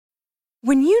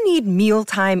When you need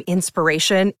mealtime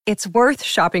inspiration, it's worth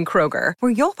shopping Kroger,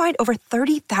 where you'll find over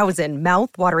 30,000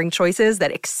 mouth-watering choices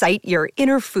that excite your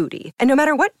inner foodie. And no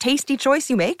matter what tasty choice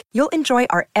you make, you'll enjoy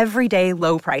our everyday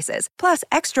low prices, plus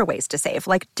extra ways to save,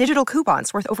 like digital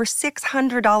coupons worth over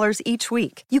 $600 each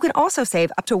week. You can also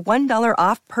save up to $1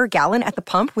 off per gallon at the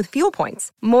pump with fuel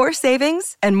points. More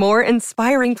savings and more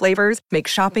inspiring flavors make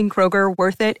shopping Kroger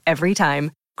worth it every time.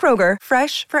 Kroger,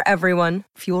 fresh for everyone.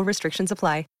 Fuel restrictions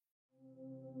apply.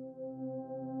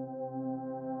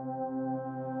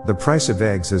 The price of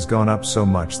eggs has gone up so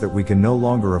much that we can no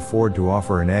longer afford to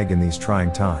offer an egg in these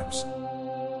trying times.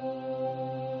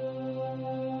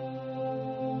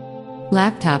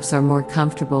 Laptops are more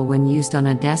comfortable when used on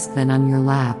a desk than on your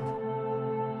lap.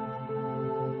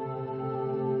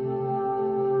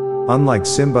 Unlike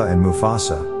Simba and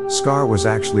Mufasa, Scar was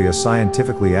actually a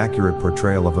scientifically accurate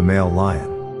portrayal of a male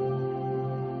lion.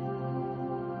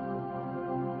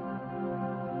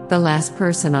 The last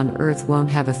person on Earth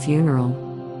won't have a funeral.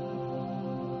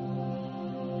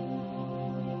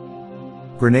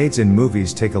 Grenades in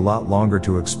movies take a lot longer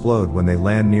to explode when they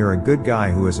land near a good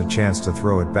guy who has a chance to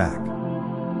throw it back.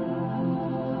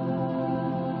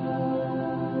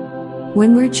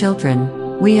 When we're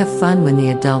children, we have fun when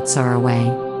the adults are away.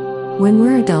 When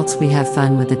we're adults, we have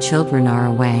fun when the children are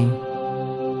away.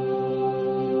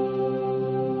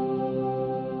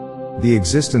 The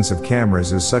existence of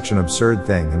cameras is such an absurd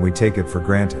thing, and we take it for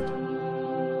granted.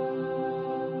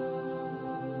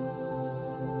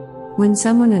 When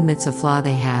someone admits a flaw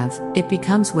they have, it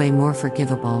becomes way more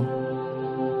forgivable.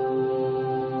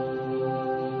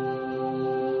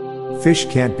 Fish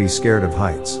can't be scared of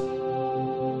heights.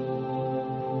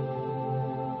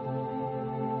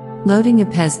 Loading a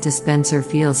Pez dispenser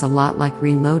feels a lot like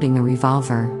reloading a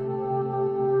revolver.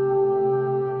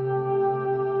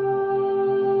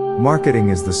 Marketing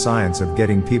is the science of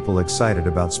getting people excited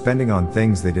about spending on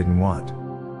things they didn't want.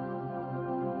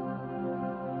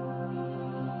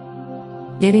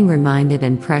 Getting reminded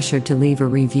and pressured to leave a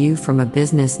review from a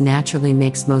business naturally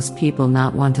makes most people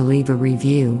not want to leave a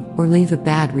review, or leave a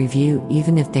bad review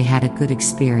even if they had a good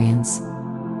experience.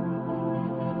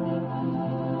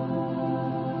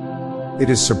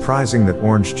 It is surprising that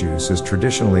orange juice is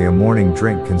traditionally a morning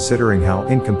drink, considering how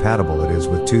incompatible it is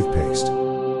with toothpaste.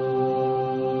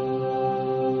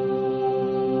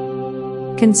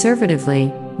 Conservatively,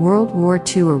 World War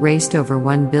II erased over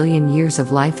 1 billion years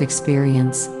of life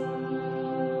experience.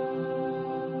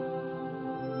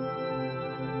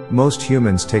 Most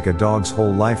humans take a dog's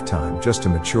whole lifetime just to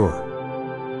mature.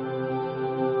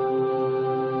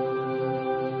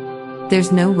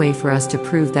 There's no way for us to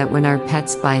prove that when our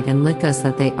pets bite and lick us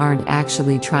that they aren't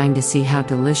actually trying to see how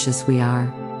delicious we are.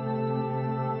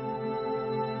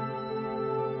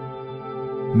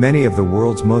 Many of the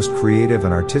world's most creative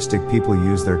and artistic people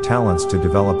use their talents to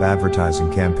develop advertising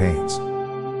campaigns.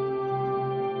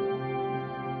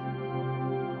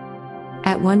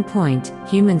 At one point,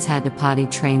 humans had to potty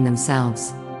train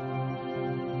themselves.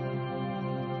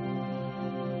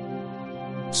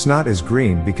 Snot is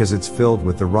green because it's filled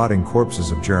with the rotting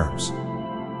corpses of germs.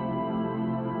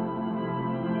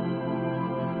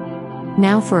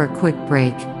 Now for a quick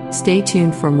break. Stay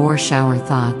tuned for more shower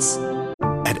thoughts.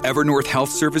 At Evernorth Health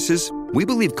Services, we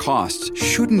believe costs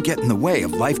shouldn't get in the way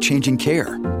of life-changing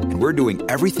care, and we're doing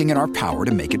everything in our power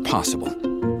to make it possible.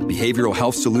 Behavioral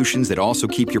health solutions that also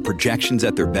keep your projections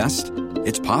at their best?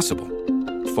 It's possible.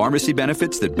 Pharmacy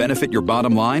benefits that benefit your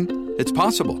bottom line? It's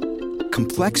possible.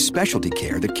 Complex specialty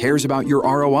care that cares about your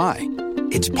ROI?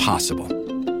 It's possible.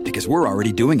 Because we're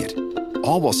already doing it.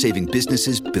 All while saving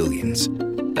businesses billions.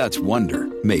 That's Wonder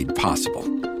made possible.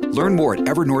 Learn more at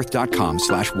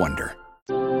evernorth.com/wonder.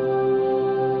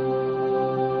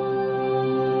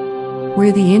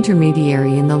 We're the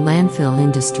intermediary in the landfill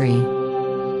industry.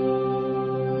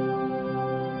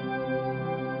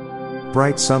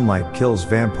 Bright sunlight kills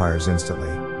vampires instantly,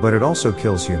 but it also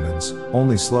kills humans,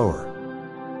 only slower.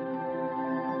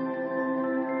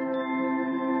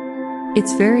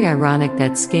 It's very ironic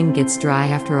that skin gets dry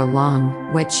after a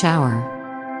long, wet shower.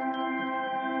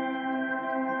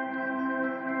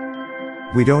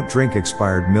 We don't drink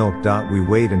expired milk. We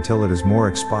wait until it is more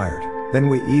expired, then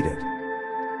we eat it.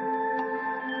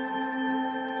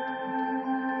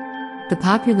 The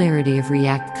popularity of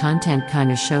React content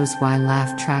kinda shows why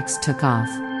laugh tracks took off.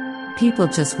 People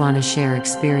just want to share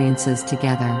experiences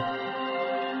together.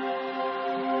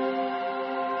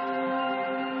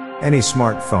 Any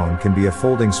smartphone can be a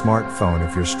folding smartphone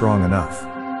if you're strong enough.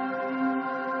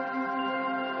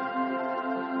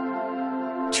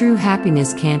 True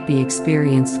happiness can't be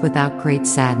experienced without great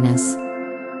sadness.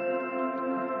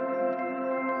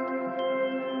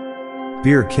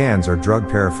 Beer cans are drug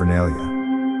paraphernalia.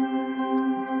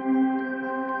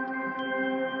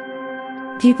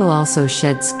 People also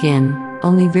shed skin,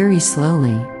 only very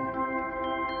slowly.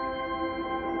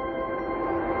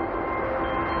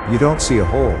 You don't see a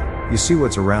hole, you see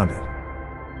what's around it.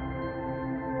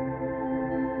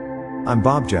 I'm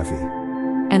Bob Jeffy.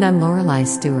 And I'm Lorelei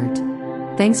Stewart.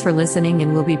 Thanks for listening,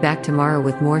 and we'll be back tomorrow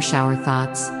with more shower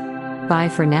thoughts. Bye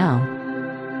for now.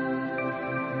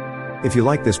 If you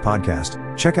like this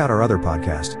podcast, check out our other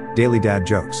podcast, Daily Dad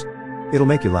Jokes. It'll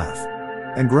make you laugh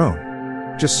and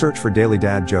groan. Just search for Daily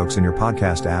Dad Jokes in your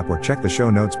podcast app or check the show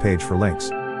notes page for links.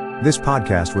 This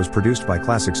podcast was produced by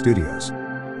Classic Studios.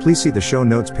 Please see the show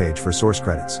notes page for source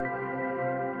credits.